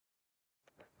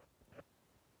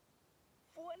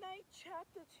Fortnite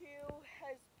Chapter 2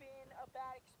 has been a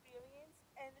bad experience,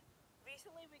 and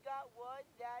recently we got word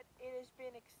that it has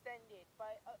been extended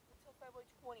by until February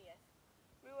 20th.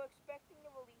 We were expecting the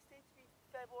release date to be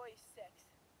February 6th.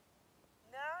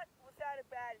 Not without a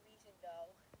bad reason,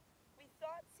 though. We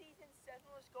thought Season 7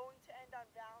 was going to end on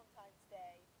Valentine's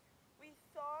Day. We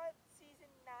thought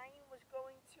Season 9 was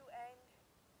going to end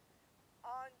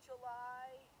on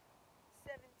July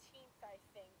 17th, I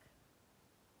think.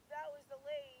 That was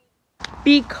delayed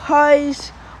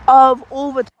because of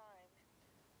overtime.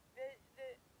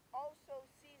 Also,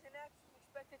 Season X is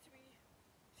expected to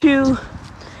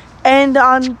end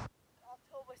on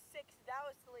October 6th. That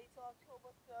was delayed till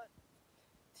October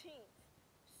 13th.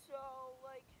 So,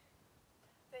 like,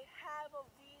 they have a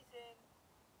reason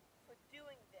for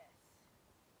doing this.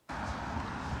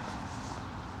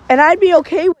 And I'd be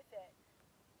okay with it.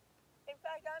 In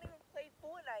fact, I don't even play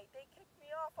Fortnite. They kicked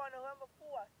me off on November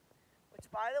 4th. Which,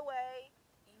 by the way,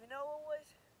 even though it was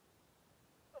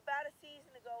about a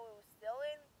season ago, it was still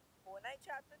in Fortnite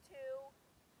Chapter 2.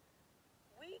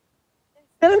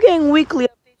 Instead of getting weekly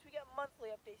updates, we get monthly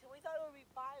updates. And we thought it would be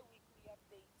bi-weekly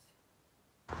updates.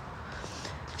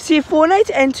 See, Fortnite's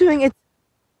entering its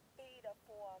beta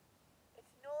form.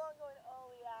 It's no longer in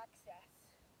early access.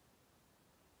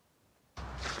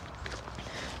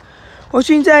 Which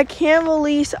means that I can't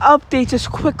release updates as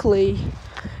quickly.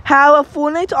 However,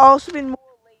 Fortnite's also been more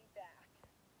laid back.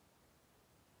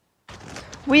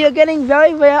 We are getting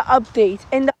very rare updates,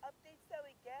 and the updates that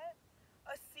we get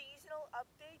are seasonal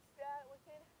updates that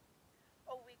within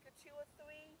a week or 2 or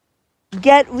 3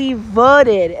 get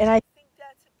reverted, and I think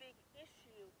that's a big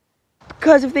issue.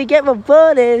 Because if they get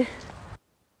reverted,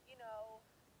 you know,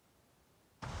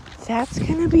 that's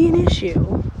gonna be an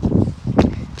issue.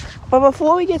 But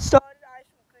before we get started, I have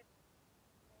some good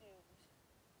news.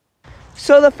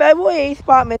 So the February 8th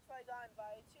bar mitzvah I got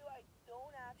invited to, I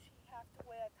don't actually have to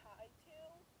wear a tie to,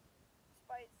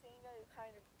 despite saying that I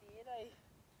kind of did.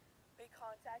 They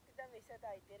contacted them, they said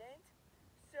that I didn't.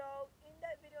 So in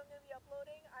that video I'm going to be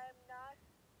uploading, I am not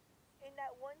in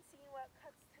that one scene where it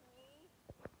cuts to me.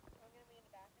 I'm going to be in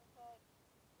the bathroom for like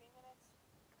 3 minutes,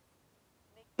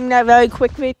 making that very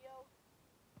quick video.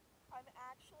 I'm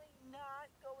actually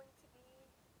not going to be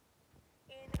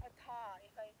in a tie.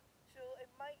 So it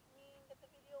might mean that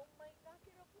the video might not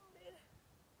get uploaded.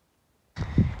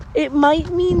 It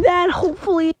might mean that.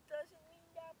 Hopefully it doesn't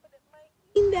mean that, but it might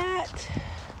mean that.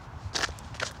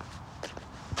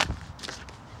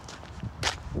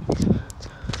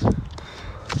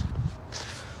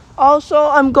 Also,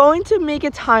 I'm going to make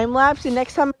a time lapse. The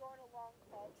next time I go on a long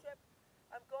car trip,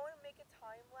 I'm going to make a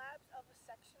time lapse of a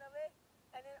section of it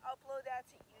and then upload that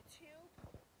to YouTube.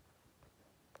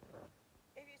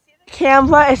 If you see the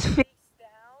camera is face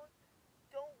down,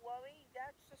 don't worry.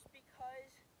 That's just because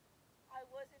I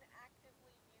wasn't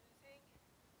actively using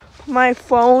my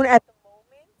phone at the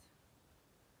moment.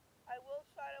 I will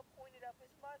try to point it up as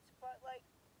much, but like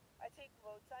I take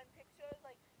road sign pictures.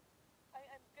 Like I'm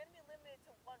gonna be limited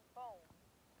to one phone.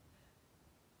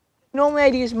 Normally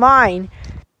I'd use mine.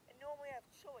 And normally I have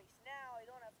choice. Now I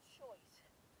don't have choice.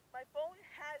 My phone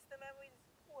has the memory to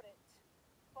support it,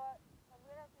 but I'm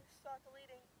gonna have to start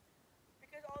deleting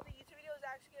because all the YouTube videos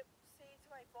actually get saved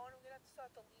to my phone. I'm gonna have to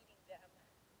start deleting them,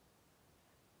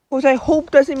 which I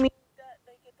hope doesn't mean that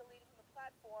they get deleted from the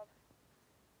platform.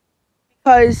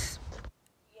 Because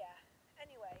yeah.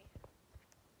 Anyway,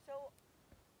 so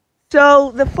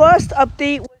the first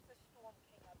update was the Storm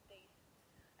King update,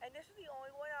 and this is the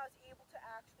only one I was able to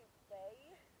actually play.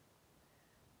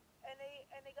 And they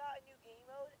got a new game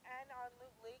mode, and on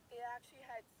Loot Lake they actually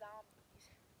had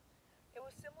zombies. It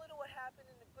was similar to what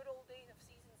happened in the good old days of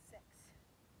Season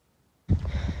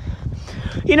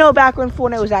 6. You know, back when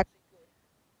Fortnite was actually good.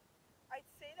 I'd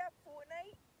say that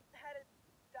Fortnite had a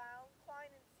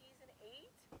downcline in Season 8.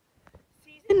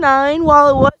 Season 9, while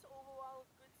it was overall a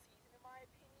good season in my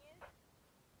opinion.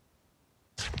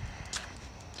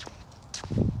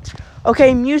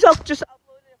 Okay, Muselk just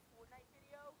uploaded a Fortnite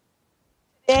video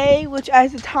today, which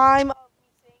at the time of me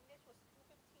saying this was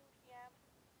 2:15 p.m.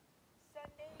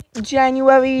 Sunday,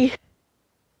 January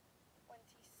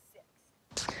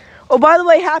 26th. Oh, by the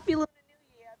way, happy Lunar New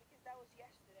Year, because that was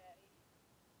yesterday.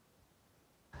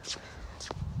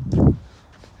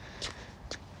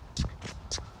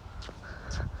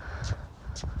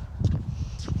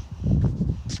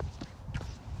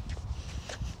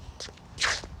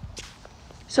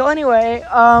 So anyway,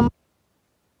 so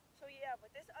yeah,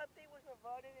 but this update was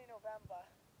reverted in November.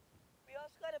 We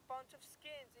also got a bunch of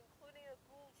skins, including a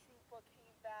Ghoul Trooper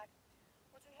came back,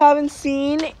 which we haven't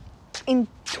seen in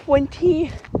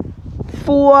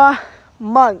 24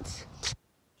 months.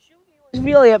 was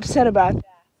really upset about that.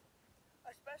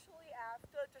 Especially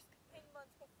after, just 10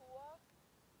 months before,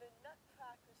 the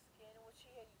Nutcracker skin, which she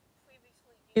had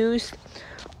previously used,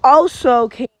 also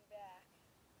came back.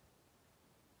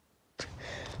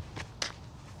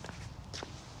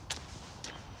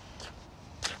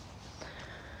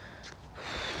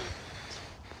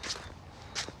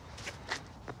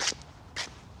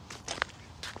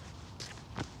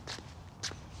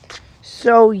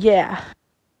 So yeah,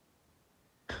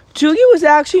 Jugi was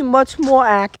actually much more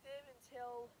active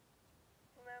until,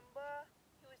 remember,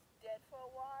 he was dead for a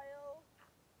while.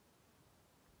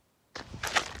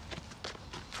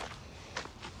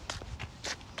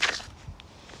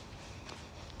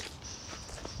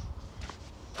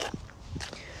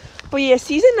 But yeah,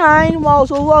 season 9, while it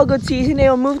was overall a good season, they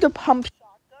removed the pump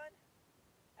shotgun,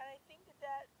 and I think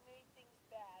that made things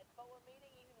bad. But what made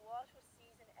it even worse was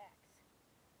season X.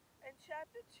 And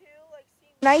chapter 2, like,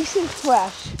 seemed nice and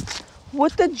fresh.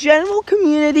 What the general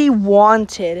community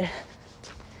wanted.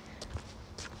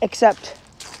 Except,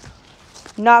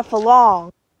 not for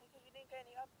long. Because we didn't get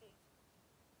any updates.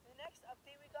 The next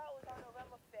update we got was on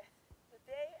November 5th. The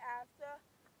day after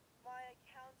my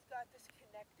accounts got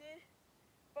disconnected.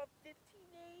 But 15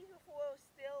 days before it was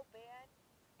still banned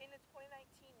in the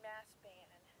 2019 mass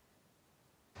ban.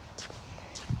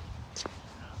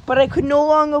 But I could no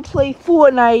longer play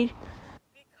Fortnite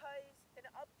because an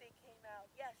update came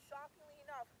out. Yes, shockingly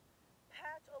enough,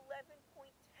 patch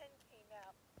 11.10 came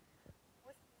out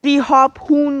with the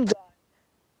harpoon gun.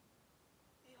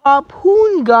 The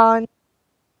harpoon gun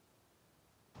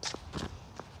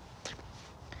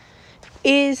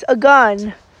is a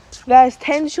gun that has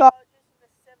 10 charges and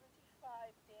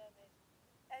 75 damage,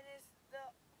 and is the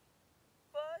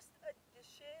first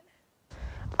edition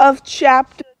of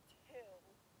chapter 2.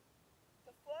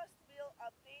 The first real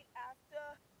update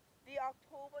after the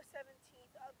October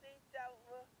 17th update that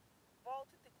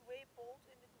vaulted the Grey Bolt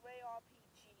and the Grey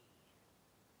RPG.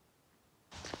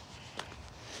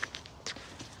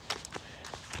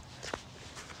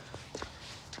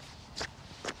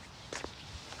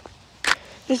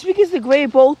 Just because the Grey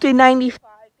Bolt did 95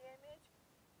 damage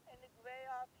and the Grey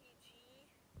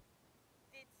RPG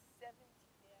did 70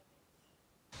 damage.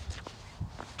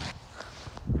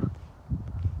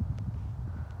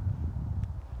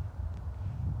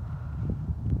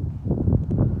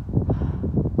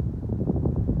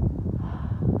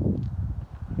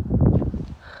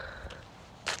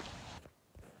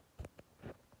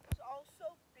 There's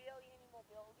also barely any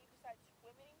mobility besides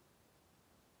swimming,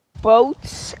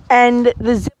 boats, and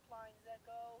the zip lines that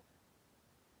go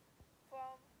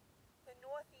from the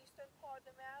northeastern part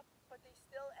of the map, but they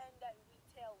still end at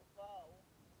retail low.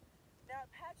 Now,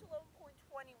 at patch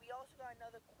 11.20, we also got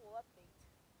another cool update.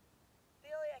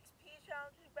 Daily XP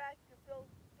challenge is back. You can fill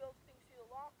things to your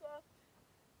locker.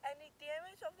 And the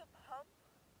damage of the pump.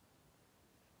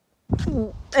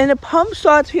 And the pump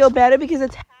starts to feel better because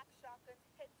its hack shotgun's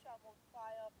headshot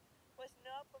multiplier was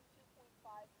nerfed from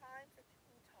 2.5 times to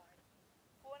 2 times.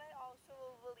 Fortnite also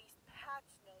released patch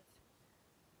notes.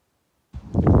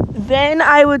 Then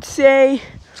I would say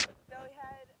that we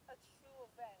had a true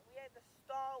event. We had the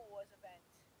Star Wars event.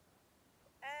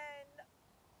 And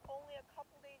only a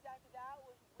couple days after that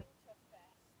was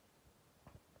Winterfest.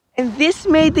 And this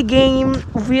made the game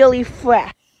really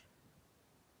fresh.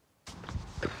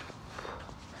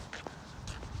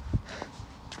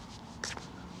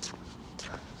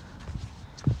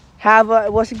 However,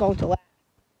 it wasn't going to last.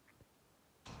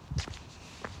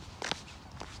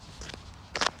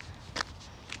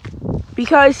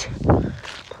 Because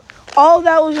all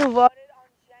that was reverted on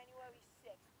January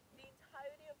 6th. The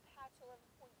entirety of patch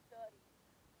 11.30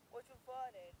 was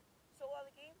reverted. So while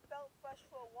the game felt fresh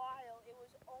for a while, it was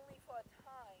only for a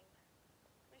time.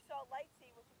 We saw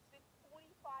lightsabers which did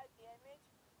 45 damage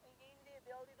and gave the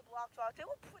ability to block shots. They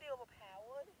were pretty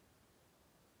overpowered,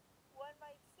 one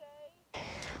might say.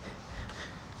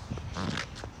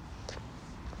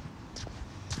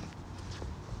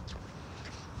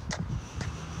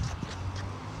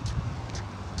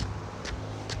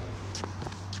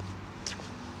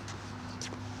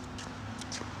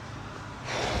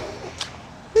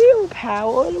 Pretty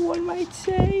overpowered, one might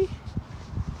say.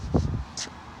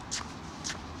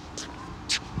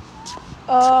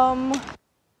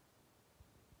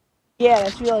 Yeah,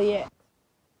 that's really it.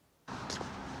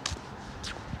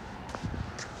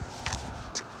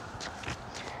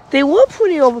 They were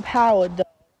pretty overpowered, though.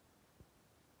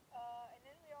 And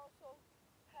then we also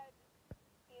had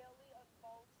daily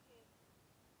unvaulted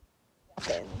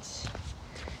weapons.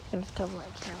 I'm going to cover my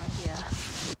camera here.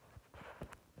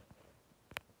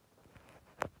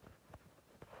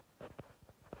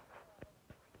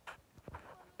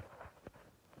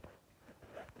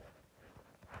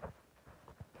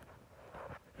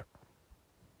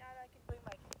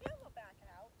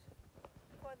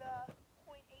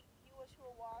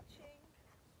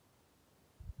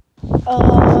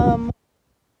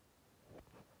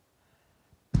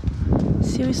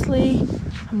 Seriously,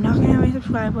 I'm not gonna have any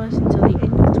subscribers until the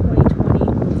end of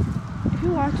 2020. If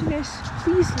you're watching this,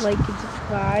 please like and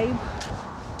subscribe.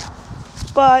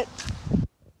 But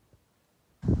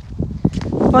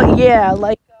yeah,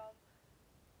 like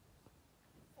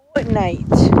Fortnite.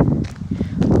 Was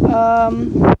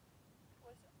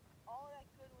all that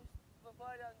good was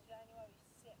reverted on January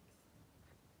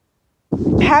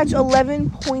 6th. Patch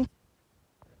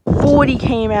 11.40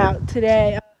 came out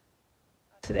today.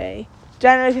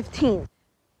 January 15th.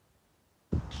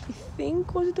 I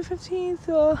think, was it the 15th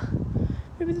or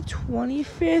maybe the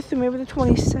 25th or maybe the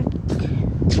 22nd?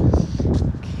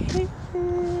 Okay,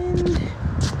 and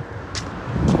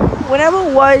whenever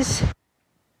it was,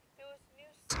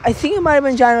 I think it might have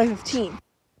been January 15th.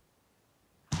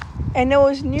 And there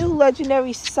was new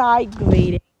legendary side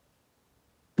grading.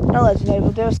 Not legendary,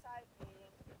 but there was side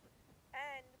grading.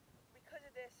 And because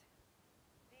of this,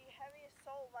 the heavy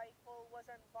assault rifle was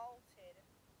unvaulted.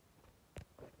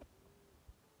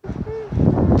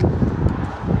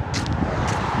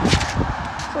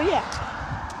 So yeah.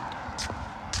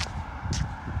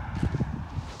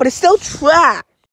 But it's still trash.